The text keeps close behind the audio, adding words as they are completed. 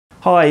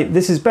Hi,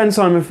 this is Ben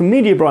Simon from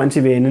Brighton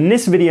TV, and in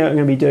this video I'm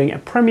going to be doing a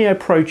Premiere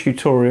Pro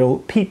tutorial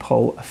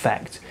peephole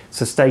effect,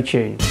 so stay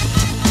tuned.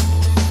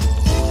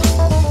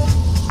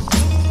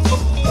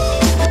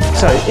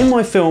 So in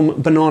my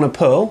film Banana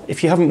Pearl,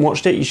 if you haven't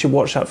watched it you should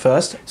watch that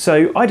first.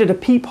 So I did a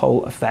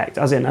peephole effect,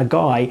 as in a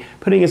guy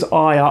putting his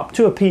eye up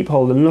to a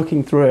peephole and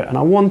looking through it, and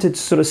I wanted to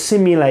sort of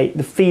simulate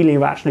the feeling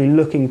of actually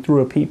looking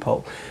through a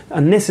peephole,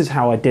 and this is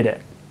how I did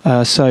it.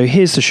 So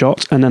here's the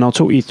shot, and then I'll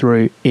talk you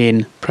through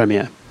in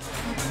Premiere.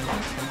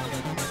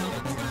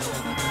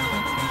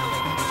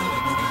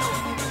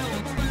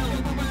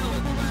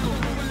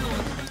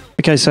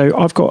 Okay, so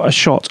I've got a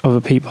shot of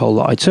a peephole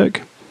that I took.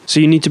 So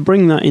you need to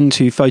bring that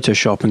into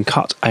Photoshop and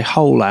cut a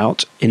hole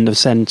out in the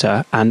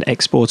center and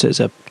export it as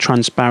a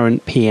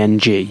transparent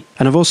PNG.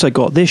 And I've also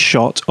got this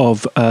shot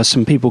of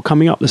some people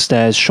coming up the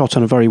stairs shot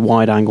on a very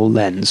wide angle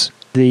lens.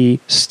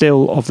 The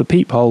still of the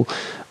peephole,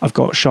 I've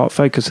got sharp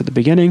focus at the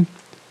beginning,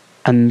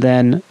 and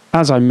then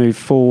as I move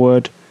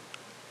forward,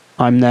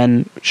 I'm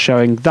then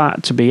showing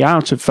that to be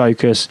out of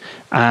focus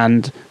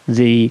and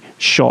the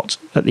shot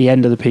at the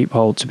end of the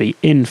peephole to be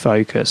in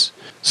focus.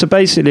 So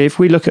basically, if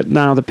we look at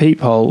now the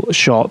peephole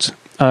shot,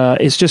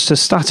 it's just a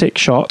static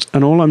shot,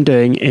 and all I'm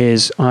doing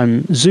is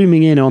I'm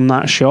zooming in on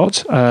that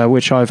shot,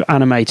 which I've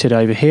animated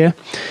over here,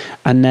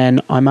 and then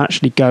I'm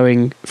actually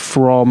going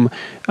from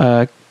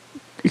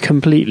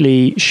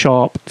completely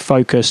sharp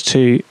focus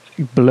to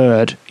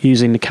blurred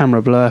using the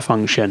camera blur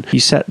function. You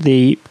set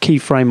the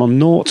keyframe on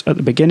 0 at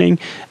the beginning,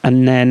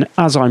 and then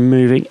as I'm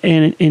moving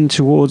in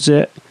towards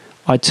it,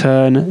 I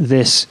turn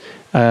this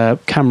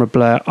camera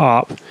blur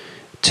up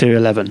to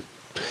 11.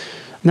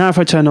 Now if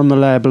I turn on the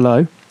layer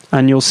below,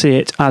 and you'll see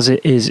it as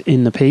it is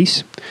in the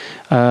piece,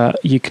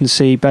 you can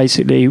see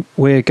basically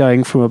we're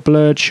going from a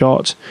blurred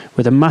shot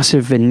with a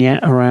massive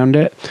vignette around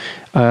it,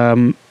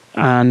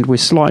 and we're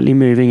slightly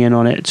moving in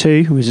on it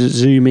too, we're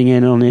zooming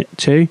in on it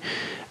too,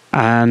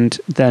 and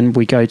then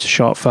we go to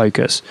sharp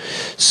focus.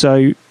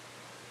 So,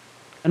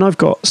 and I've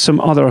got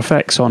some other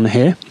effects on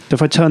here.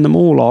 If I turn them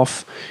all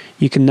off,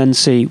 you can then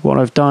see what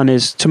I've done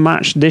is to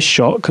match this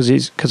shot,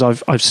 because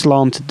I've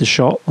slanted the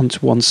shot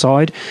onto one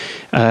side.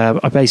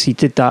 I basically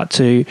did that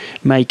to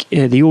make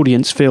the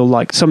audience feel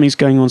like something's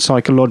going on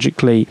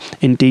psychologically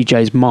in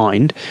Deejay's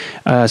mind.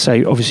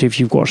 So obviously if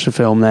you've watched the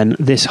film, then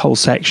this whole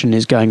section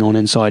is going on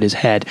inside his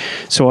head.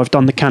 So I've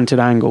done the canted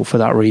angle for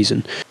that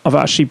reason. I've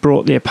actually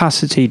brought the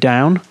opacity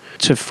down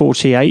to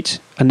 48,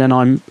 and then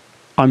I'm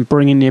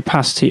bringing the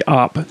opacity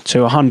up to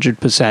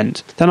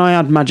 100%. Then I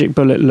add magic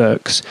bullet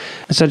looks.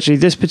 Essentially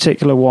this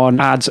particular one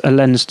adds a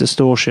lens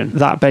distortion.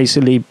 That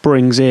basically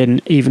brings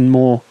in even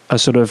more a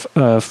sort of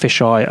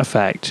fisheye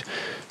effect.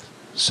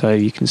 So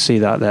you can see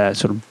that there,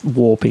 sort of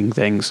warping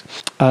things.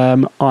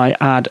 I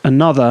add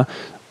another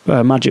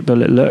magic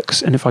bullet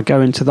looks, and if I go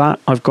into that,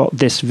 I've got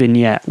this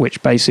vignette,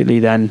 which basically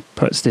then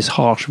puts this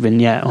harsh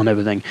vignette on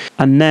everything.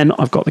 And then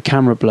I've got the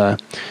camera blur.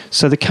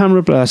 So the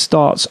camera blur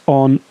starts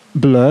on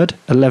blurred,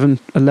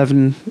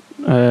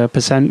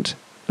 11%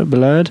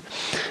 blurred,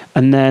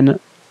 and then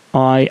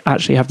I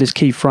actually have this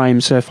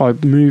keyframe, so if I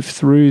move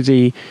through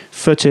the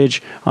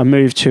footage, I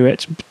move to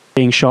it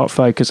being sharp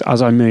focus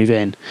as I move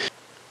in.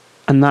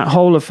 And that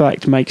whole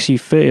effect makes you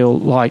feel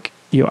like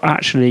you're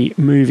actually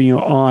moving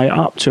your eye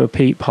up to a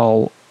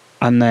peephole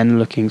and then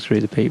looking through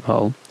the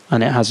peephole,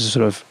 and it has a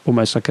sort of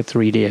almost like a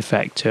 3D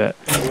effect to it.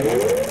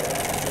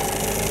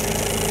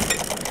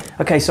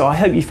 Okay, so I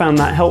hope you found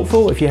that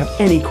helpful. If you have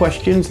any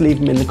questions, leave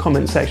them in the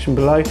comment section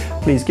below.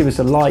 Please give us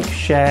a like,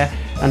 share,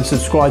 and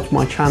subscribe to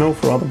my channel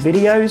for other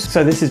videos.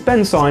 So this is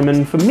Ben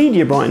Simon for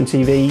Brighton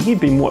TV. You've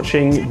been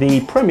watching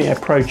the Premiere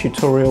Pro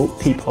tutorial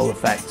peephole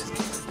effect.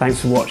 Thanks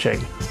for watching.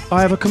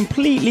 I have a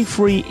completely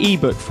free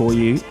ebook for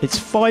you. It's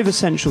 5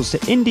 essentials to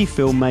indie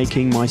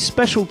filmmaking, my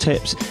special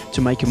tips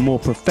to make a more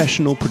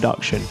professional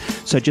production.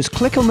 So just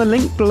click on the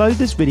link below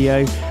this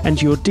video,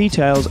 enter your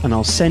details, and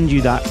I'll send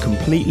you that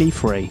completely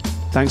free.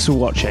 Thanks for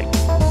watching.